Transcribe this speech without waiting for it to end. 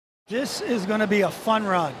This is going to be a fun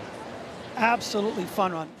run. Absolutely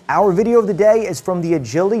fun run. Our video of the day is from the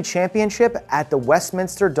Agility Championship at the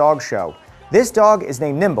Westminster Dog Show. This dog is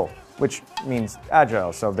named Nimble, which means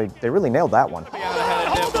agile, so they really nailed that one.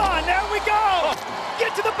 Hold on, there we go!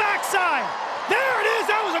 Get to the backside! There it is,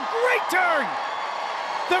 that was a great turn!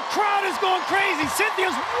 The crowd is going crazy.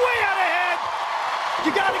 Cynthia's way out ahead.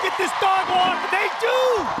 You got to get this dog on. They do!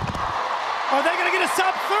 Are they going to get a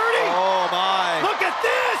sub 30? Oh, my. Look at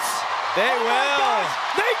this! They will.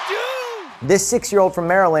 They do! This 6-year-old from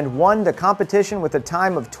Maryland won the competition with a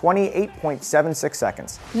time of 28.76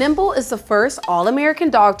 seconds. Nimble is the first All-American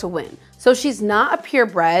dog to win, so she's not a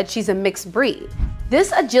purebred, she's a mixed breed.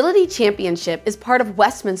 This Agility Championship is part of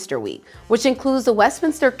Westminster Week, which includes the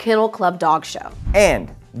Westminster Kennel Club Dog Show.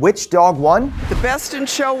 And which dog won? The Best in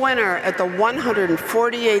Show winner at the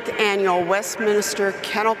 148th Annual Westminster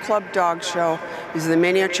Kennel Club Dog Show is the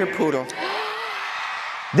miniature poodle.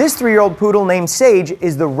 This 3-year-old poodle named Sage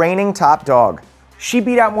is the reigning top dog. She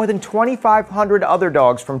beat out more than 2,500 other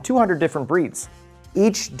dogs from 200 different breeds.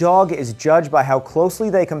 Each dog is judged by how closely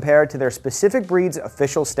they compare to their specific breed's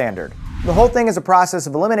official standard. The whole thing is a process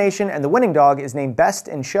of elimination, and the winning dog is named Best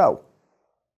in Show.